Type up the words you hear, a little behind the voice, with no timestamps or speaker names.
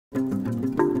I'm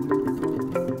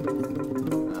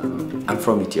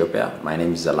from Ethiopia. My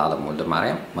name is Zelalem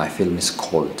Woldemariam. My film is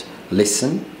called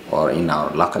Listen, or in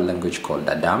our local language called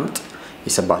Adamt.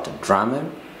 It's about a drummer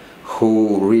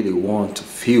who really want to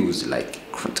fuse like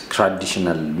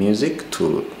traditional music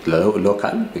to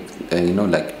local, you know,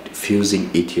 like fusing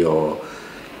Ethio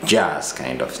jazz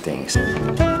kind of things.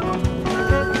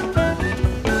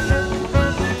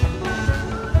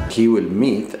 He will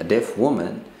meet a deaf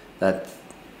woman that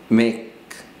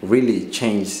really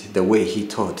change the way he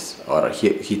thought or he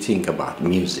think about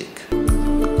music.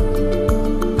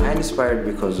 I'm inspired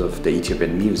because of the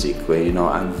Ethiopian music, where, you know,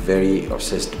 I'm very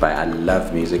obsessed by, I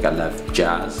love music, I love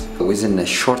jazz. Within a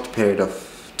short period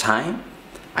of time,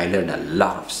 I learned a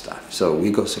lot of stuff. So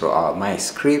we go through my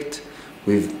script,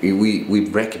 we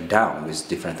break it down with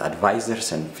different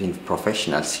advisors and film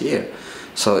professionals here.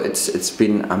 So it's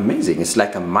been amazing. It's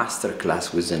like a master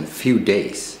class within a few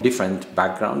days. Different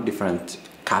background, different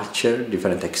culture,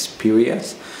 different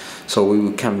experience. So we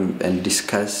will come and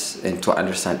discuss and to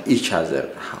understand each other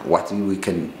what we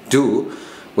can do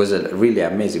was really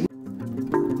amazing.